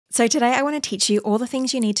So today I want to teach you all the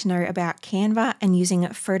things you need to know about Canva and using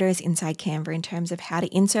photos inside Canva in terms of how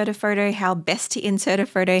to insert a photo, how best to insert a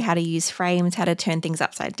photo, how to use frames, how to turn things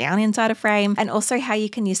upside down inside a frame, and also how you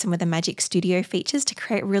can use some of the Magic Studio features to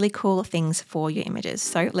create really cool things for your images.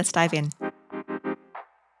 So let's dive in.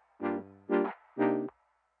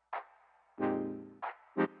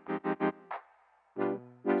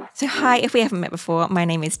 So hi, if we haven't met before, my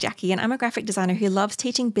name is Jacqui and I'm a graphic designer who loves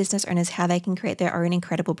teaching business owners how they can create their own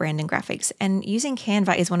incredible brand and graphics. And using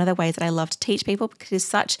Canva is one of the ways that I love to teach people because it's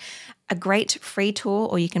such a great free tool,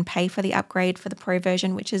 or you can pay for the upgrade for the pro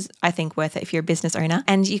version, which is, I think, worth it if you're a business owner.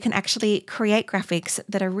 And you can actually create graphics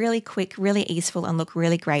that are really quick, really easeful, and look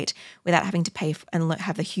really great without having to pay and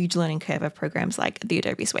have the huge learning curve of programs like the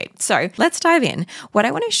Adobe Suite. So let's dive in. What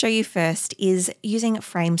I want to show you first is using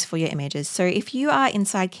frames for your images. So if you are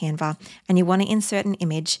inside Canva and you want to insert an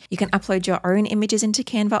image, you can upload your own images into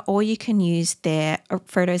Canva, or you can use their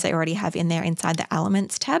photos they already have in there inside the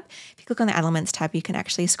Elements tab. If you click on the Elements tab, you can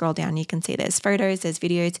actually scroll down. You can see there's photos, there's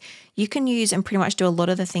videos. You can use and pretty much do a lot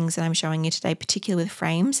of the things that I'm showing you today, particularly with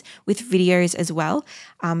frames, with videos as well.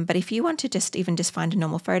 But if you want to just find a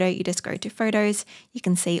normal photo, you just go to photos, you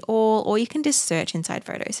can see all, or you can just search inside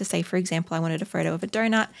photos. So say, for example, I wanted a photo of a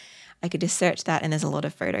donut. I could just search that, and there's a lot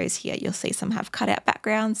of photos here. You'll see some have cutout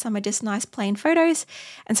backgrounds, some are just nice plain photos.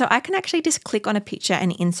 And so I can actually just click on a picture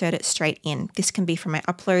and insert it straight in. This can be from my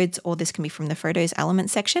uploads, or this can be from the photos element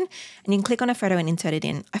section. And you can click on a photo and insert it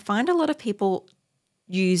in. I find a lot of people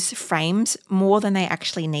use frames more than they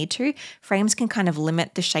actually need to. Frames can kind of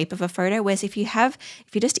limit the shape of a photo, whereas if you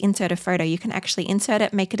just insert a photo, you can actually insert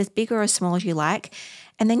it, make it as big or as small as you like.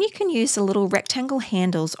 And then you can use the little rectangle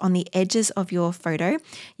handles on the edges of your photo.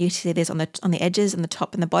 You see there's on the edges and the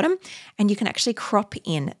top and the bottom, and you can actually crop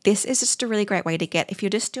in. This is just a really great way to get, if you're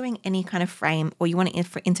just doing any kind of frame, or you want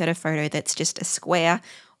to insert a photo that's just a square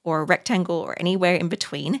or a rectangle or anywhere in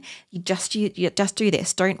between, you just do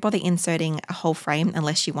this. Don't bother inserting a whole frame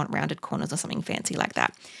unless you want rounded corners or something fancy like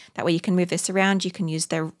that. That way you can move this around. You can use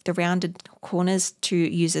the rounded corners to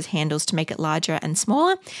use as handles to make it larger and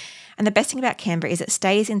smaller. And the best thing about Canva is it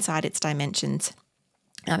stays inside its dimensions.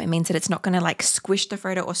 It means that it's not going to like squish the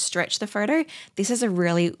photo or stretch the photo. This is a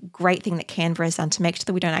really great thing that Canva has done to make sure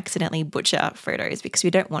that we don't accidentally butcher photos, because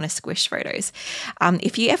we don't want to squish photos.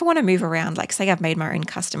 If you ever want to move around, like say I've made my own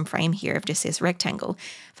custom frame here of just this rectangle.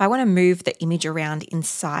 If I want to move the image around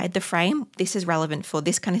inside the frame, this is relevant for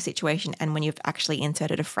this kind of situation and when you've actually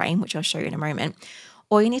inserted a frame, which I'll show you in a moment.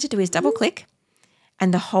 All you need to do is double click,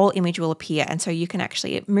 and the whole image will appear. And so you can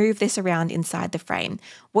actually move this around inside the frame.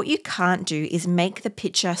 What you can't do is make the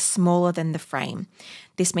picture smaller than the frame.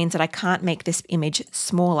 This means that I can't make this image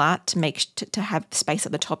smaller to have space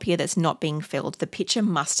at the top here that's not being filled. The picture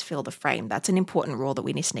must fill the frame. That's an important rule that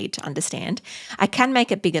we just need to understand. I can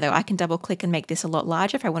make it bigger though. I can double click and make this a lot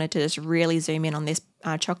larger if I wanted to just really zoom in on this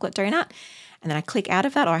chocolate donut. And then I click out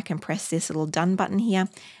of that, or I can press this little done button here,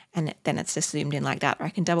 and then it's just zoomed in like that. Or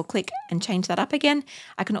I can double click and change that up again.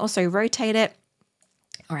 I can also rotate it,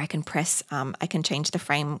 or I can I can change the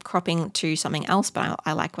frame cropping to something else, but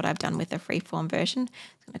I like what I've done with the freeform version.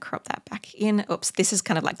 I'm going to crop that back in. Oops, this is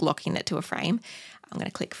kind of like locking it to a frame. I'm going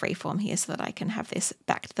to click freeform here so that I can have this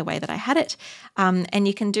back to the way that I had it. And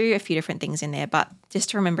you can do a few different things in there, but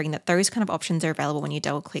just remembering that those kind of options are available when you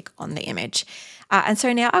double click on the image. And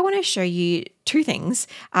so now I want to show you two things.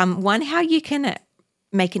 One, how you can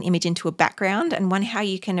make an image into a background, and one, how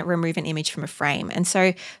you can remove an image from a frame. And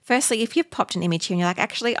so firstly, if you've popped an image here and you're like,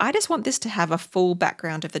 actually, I just want this to have a full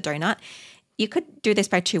background of the donut, you could do this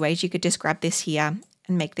by two ways. You could just grab this here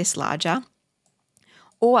and make this larger,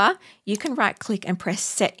 or you can right click and press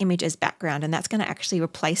set image as background, and that's going to actually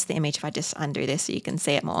replace the image. If I just undo this so you can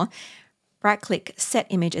see it more, right click, set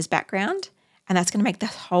image as background, and that's going to make the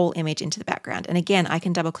whole image into the background. And again, I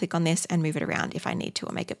can double click on this and move it around if I need to,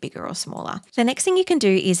 or make it bigger or smaller. The next thing you can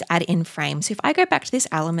do is add in frames. So if I go back to this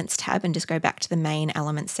Elements tab and just go back to the main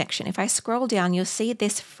Elements section, if I scroll down, you'll see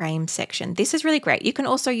this frame section. This is really great. You can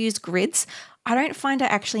also use grids. I don't find I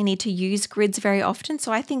actually need to use grids very often,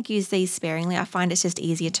 so I think use these sparingly. I find it's just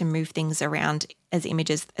easier to move things around as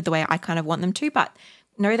images the way I kind of want them to, but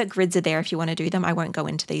know that grids are there if you want to do them. I won't go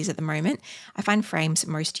into these at the moment. I find frames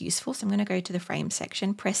most useful. So I'm going to go to the frame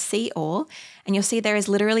section, press see all, and you'll see there is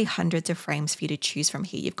literally hundreds of frames for you to choose from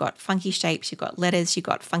here. You've got funky shapes, you've got letters, you've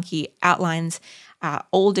got funky outlines,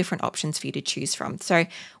 all different options for you to choose from. So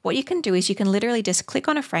what you can do is you can literally just click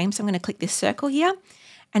on a frame. So I'm going to click this circle here,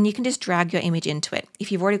 and you can just drag your image into it.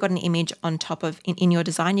 If you've already got an image on top of in your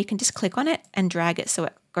design, you can just click on it and drag it so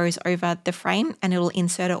it goes over the frame, and it'll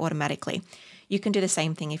insert it automatically. You can do the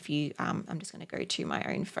same thing if you, I'm just going to go to my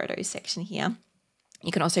own photos section here.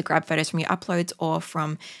 You can also grab photos from your uploads or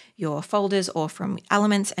from your folders or from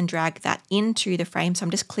elements and drag that into the frame. So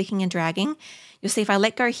I'm just clicking and dragging. You'll see if I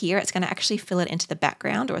let go here, it's going to actually fill it into the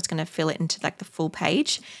background, or it's going to fill it into like the full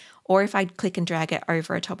page. Or if I click and drag it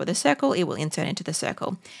over the top of the circle, it will insert into the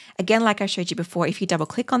circle. Again, like I showed you before, if you double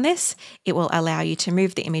click on this, it will allow you to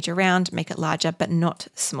move the image around, make it larger, but not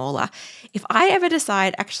smaller. If I ever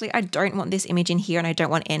decide, actually, I don't want this image in here and I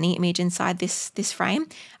don't want any image inside this frame,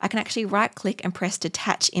 I can actually right click and press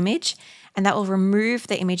detach image, and that will remove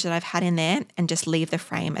the image that I've had in there and just leave the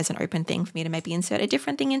frame as an open thing for me to maybe insert a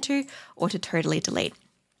different thing into or to totally delete.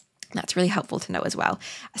 That's really helpful to know as well.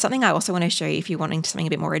 Something I also want to show you if you're wanting something a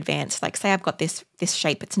bit more advanced, like say I've got this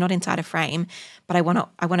shape, it's not inside a frame, but I want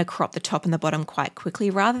to crop the top and the bottom quite quickly,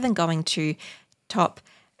 rather than going to top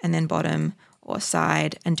and then bottom or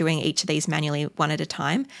side and doing each of these manually one at a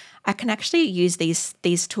time. I can actually use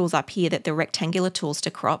these tools up here, that the rectangular tools, to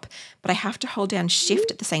crop, but I have to hold down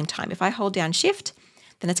Shift at the same time. If I hold down Shift,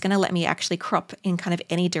 then it's going to let me actually crop in kind of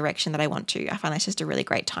any direction that I want to. I find that's just a really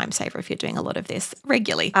great time saver if you're doing a lot of this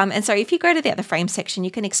regularly. And so if you go to the frame section,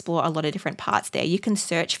 you can explore a lot of different parts there. You can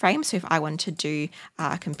search frames. So if I want to do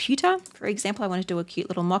a computer, for example, I want to do a cute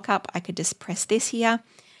little mock-up, I could just press this here,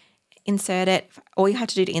 insert it. All you have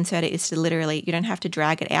to do to insert it is to literally, you don't have to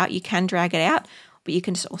drag it out. You can drag it out, but you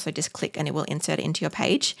can also just click and it will insert it into your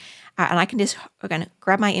page. And I can just, again,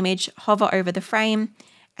 grab my image, hover over the frame,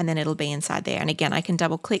 and then it'll be inside there. And again, I can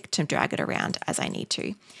double click to drag it around as I need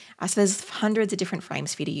to. So there's hundreds of different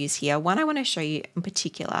frames for you to use here. One I want to show you in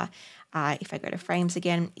particular, if I go to frames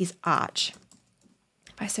again, is arch.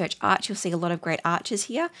 If I search arch, you'll see a lot of great arches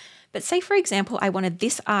here. But say, for example, I wanted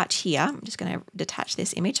this arch here. I'm just going to detach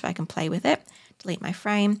this image so I can play with it, delete my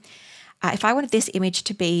frame. If I wanted this image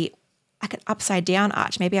to be like an upside down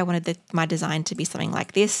arch, maybe I wanted my design to be something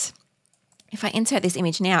like this. If I insert this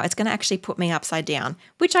image now, it's going to actually put me upside down,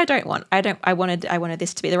 which I don't want. I wanted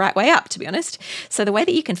this to be the right way up, to be honest. So the way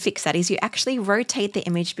that you can fix that is you actually rotate the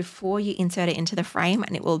image before you insert it into the frame,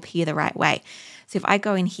 and it will appear the right way. So if I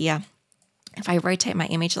go in here, if I rotate my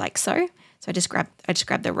image like so I just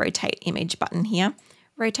grab the rotate image button here,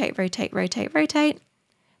 rotate, rotate, rotate, rotate,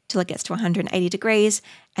 till it gets to 180 degrees,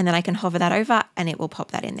 and then I can hover that over and it will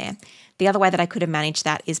pop that in there. The other way that I could have managed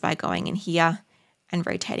that is by going in here and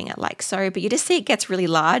rotating it like so, but you just see it gets really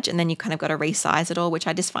large, and then you kind of got to resize it all, which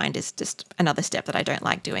I just find is just another step that I don't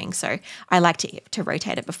like doing. So I like to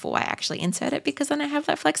rotate it before I actually insert it, because then I have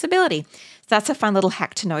that flexibility. So that's a fun little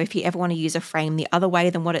hack to know if you ever want to use a frame the other way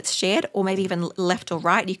than what it's shared, or maybe even left or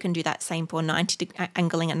right. You can do that same for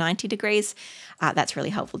angling at 90 degrees. That's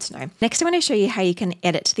really helpful to know. Next, I want to show you how you can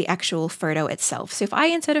edit the actual photo itself. So if I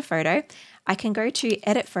insert a photo, I can go to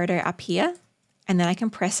edit photo up here, and then I can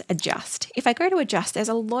press adjust. If I go to adjust, there's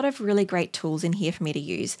a lot of really great tools in here for me to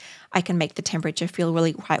use. I can make the temperature feel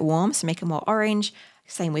really quite warm, so make it more orange.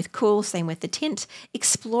 Same with cool, same with the tint.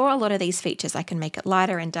 Explore a lot of these features. I can make it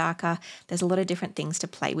lighter and darker. There's a lot of different things to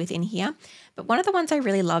play with in here. But one of the ones I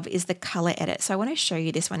really love is the color edit. So I want to show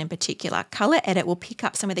you this one in particular. Color edit will pick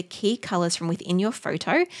up some of the key colors from within your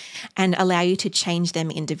photo and allow you to change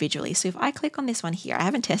them individually. So if I click on this one here, I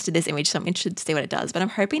haven't tested this image, so I'm interested to see what it does, but I'm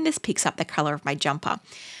hoping this picks up the color of my jumper.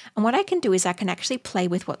 And what I can do is I can actually play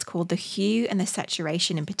with what's called the hue and the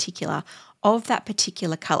saturation in particular of that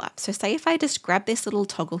particular color. So say if I just grab this little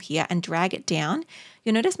toggle here and drag it down,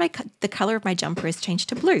 you'll notice the color of my jumper has changed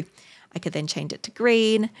to blue. I could then change it to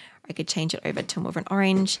green, or I could change it over to more of an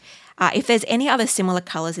orange. If there's any other similar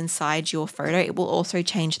colors inside your photo, it will also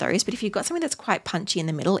change those. But if you've got something that's quite punchy in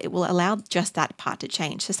the middle, it will allow just that part to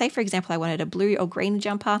change. So say, for example, I wanted a blue or green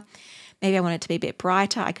jumper. Maybe I want it to be a bit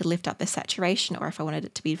brighter. I could lift up the saturation, or if I wanted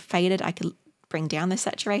it to be faded, I could bring down the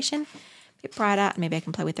saturation, a bit brighter, and maybe I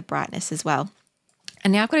can play with the brightness as well.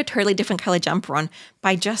 And now I've got a totally different color jumper on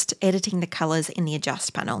by just editing the colors in the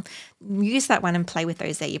adjust panel. Use that one and play with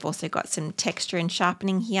those there. You've also got some texture and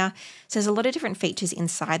sharpening here. So there's a lot of different features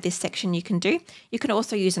inside this section you can do. You can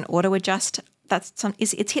also use an auto adjust.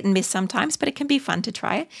 It's hit and miss sometimes, but it can be fun to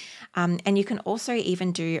try. And you can also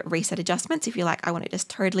even do reset adjustments. If you're like, I want to just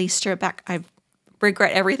totally strip back, I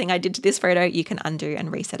regret everything I did to this photo, you can undo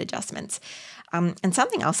and reset adjustments. And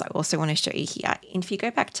something else I also want to show you here, if you go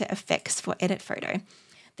back to effects for edit photo,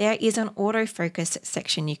 there is an autofocus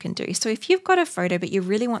section you can do. So if you've got a photo, but you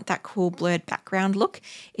really want that cool blurred background look,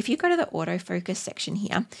 if you go to the autofocus section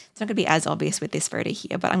here, it's not going to be as obvious with this photo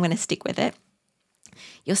here, but I'm going to stick with it.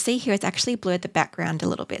 You'll see here it's actually blurred the background a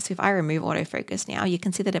little bit. So if I remove autofocus now, you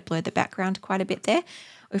can see that it blurred the background quite a bit there.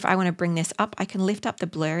 Or if I want to bring this up, I can lift up the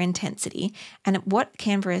blur intensity. And what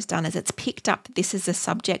Canva has done is it's picked up that this is the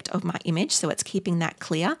subject of my image, so it's keeping that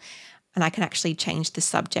clear. and I can actually change the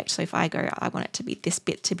subject. So if I go, I want it to be this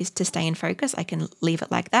bit to stay in focus, I can leave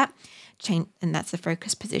it like that. Change, and that's the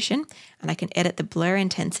focus position, and I can edit the blur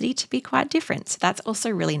intensity to be quite different. So that's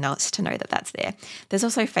also really nice to know that that's there. There's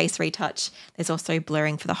also face retouch. There's also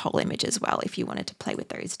blurring for the whole image as well if you wanted to play with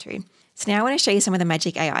those too. So now I want to show you some of the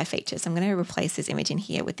magic AI features. I'm going to replace this image in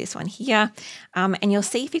here with this one here. And you'll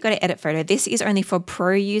see if you go to edit photo, this is only for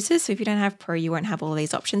pro users. So if you don't have pro, you won't have all of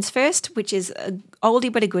these options. First, which is a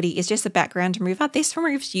oldie but a goodie, is just the background remover. This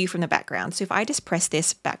removes you from the background. So if I just press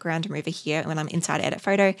this background remover here when I'm inside edit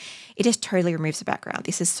photo, it just totally removes the background.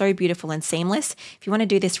 This is so beautiful and seamless. If you want to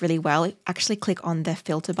do this really well, actually click on the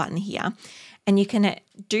filter button here. And you can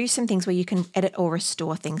do some things where you can edit or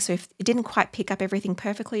restore things. So if it didn't quite pick up everything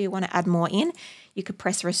perfectly, you want to add more in, you could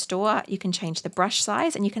press restore, you can change the brush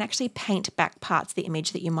size, and you can actually paint back parts of the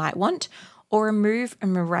image that you might want, or remove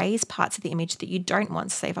and erase parts of the image that you don't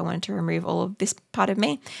want. Say if I wanted to remove all of this part of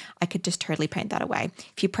me, I could just totally paint that away.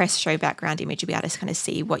 If you press show background image, you'll be able to kind of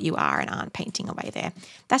see what you are and aren't painting away there.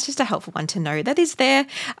 That's just a helpful one to know that is there,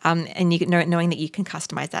 and you know, knowing that you can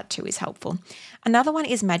customize that too is helpful. Another one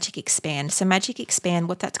is Magic Expand. So Magic Expand,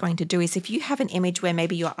 what that's going to do is if you have an image where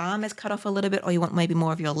maybe your arm is cut off a little bit or you want maybe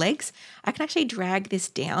more of your legs, I can actually drag this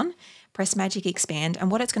down, press Magic Expand, and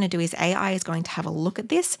what it's going to do is AI is going to have a look at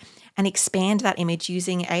this and expand that image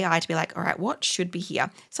using AI to be like, all right, what should be here?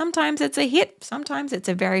 Sometimes it's a hit, sometimes it's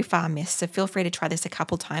a very far miss. So feel free to try this a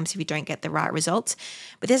couple times if you don't get the right results.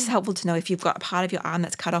 But this is helpful to know if you've got a part of your arm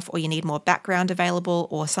that's cut off or you need more background available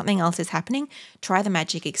or something else is happening, try the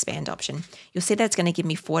Magic Expand option. You'll see that it's going to give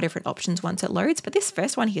me 4 different options once it loads, but this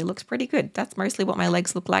first one here looks pretty good. That's mostly what my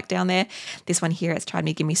legs look like down there. This one here, it's trying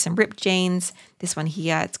to give me some ripped jeans. This one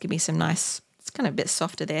here, it's giving me some nice, it's kind of a bit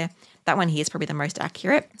softer there. That one here is probably the most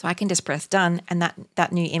accurate. So I can just press done, and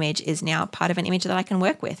that new image is now part of an image that I can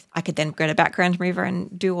work with. I could then go to background remover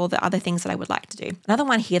and do all the other things that I would like to do. Another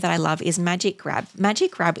one here that I love is Magic Grab. Magic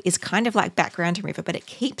Grab is kind of like background remover, but it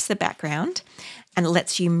keeps the background and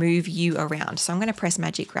lets you move you around. So I'm going to press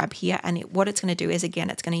Magic Grab here, and what it's going to do is, again,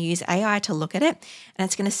 it's going to use AI to look at it, and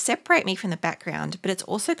it's going to separate me from the background, but it's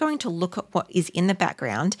also going to look at what is in the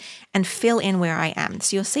background and fill in where I am.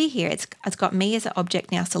 So you'll see here, it's got me as an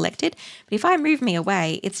object now selected, but if I move me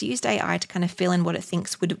away, it's used AI to kind of fill in what it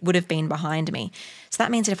thinks would have been behind me. So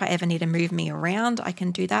that means that if I ever need to move me around, I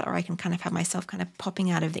can do that, or I can kind of have myself kind of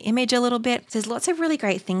popping out of the image a little bit. So there's lots of really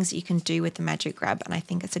great things that you can do with the Magic Grab, and I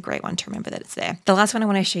think it's a great one to remember that it's there. The last one I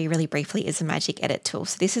want to show you really briefly is the Magic Edit tool.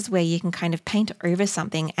 So this is where you can kind of paint over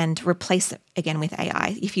something and replace it again with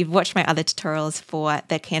AI. If you've watched my other tutorials for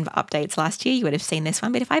the Canva updates last year, you would have seen this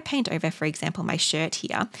one. But if I paint over, for example, my shirt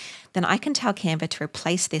here, then I can tell Canva to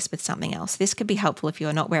replace this with something else. This could be helpful if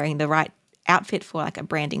you're not wearing the right outfit for like a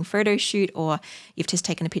branding photo shoot, or you've just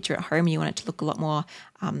taken a picture at home and you want it to look a lot more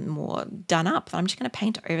done up. I'm just going to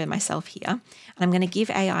paint over myself here, and I'm going to give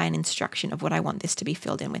AI an instruction of what I want this to be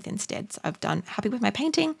filled in with instead. So I've done happy with my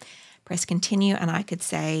painting, press continue, and I could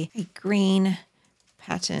say a green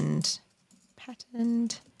patterned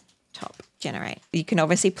top. Generate. You can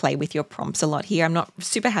obviously play with your prompts a lot here. I'm not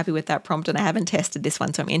super happy with that prompt and I haven't tested this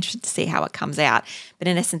one, so I'm interested to see how it comes out. But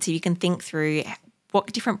in essence, you can think through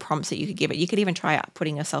what different prompts that you could give it. You could even try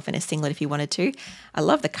putting yourself in a singlet if you wanted to. I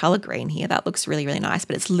love the color green here. That looks really, really nice,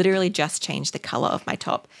 but it's literally just changed the color of my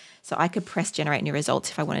top. So I could press generate new results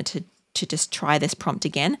if I wanted to just try this prompt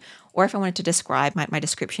again, or if I wanted to describe my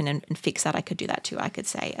description and fix that, I could do that too. I could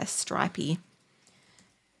say a striped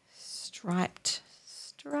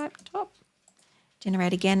top.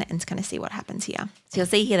 Generate again, and kind of see what happens here. So you'll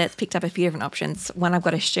see here that it's picked up a few different options. One, I've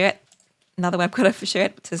got a shirt. Another one I've got a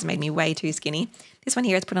shirt, which has made me way too skinny. This one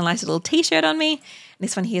here has put a nice little t-shirt on me. And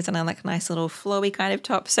this one here is on like a nice little flowy kind of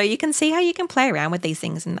top. So you can see how you can play around with these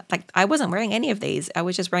things. And like I wasn't wearing any of these. I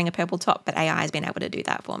was just wearing a purple top, but AI has been able to do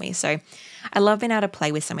that for me. So I love being able to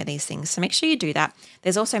play with some of these things. So make sure you do that.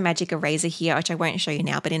 There's also Magic Eraser here, which I won't show you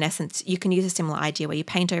now, but in essence, you can use a similar idea where you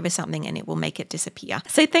paint over something and it will make it disappear.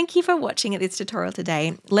 So thank you for watching this tutorial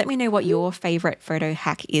today. Let me know what your favorite photo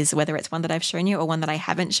hack is, whether it's one that I've shown you or one that I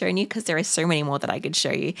haven't shown you, because there are so many more that I could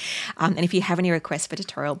show you. And if you have any requests for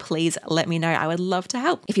tutorial, please let me know. I would love to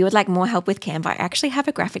help. If you would like more help with Canva, I actually have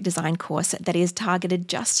a graphic design course that is targeted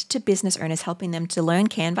just to business owners, helping them to learn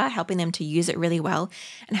Canva, helping them to use it really well,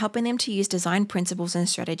 and helping them to use design principles and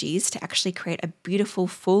strategies to actually create a beautiful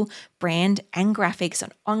full brand and graphics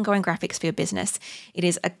and ongoing graphics for your business. It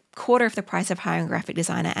is a quarter of the price of hiring a graphic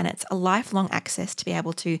designer, and it's a lifelong access to be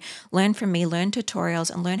able to learn from me, learn tutorials,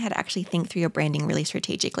 and learn how to actually think through your branding really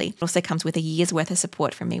strategically. It also comes with a year's worth of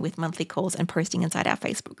support from me with monthly calls and posting inside our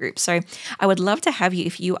Facebook group. So I would love to have you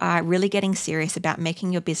if you are really getting serious about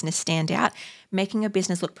making your business stand out, making your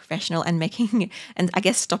business look professional and and I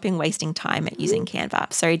guess stopping wasting time at using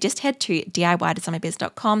Canva. So just head to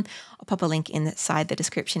DIY-design-my-biz.com. I'll pop a link inside the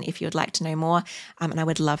description if you would like to know more. And I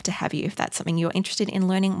would love to have you if that's something you're interested in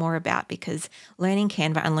learning more about, because learning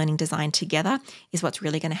Canva and learning design together is what's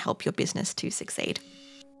really going to help your business to succeed.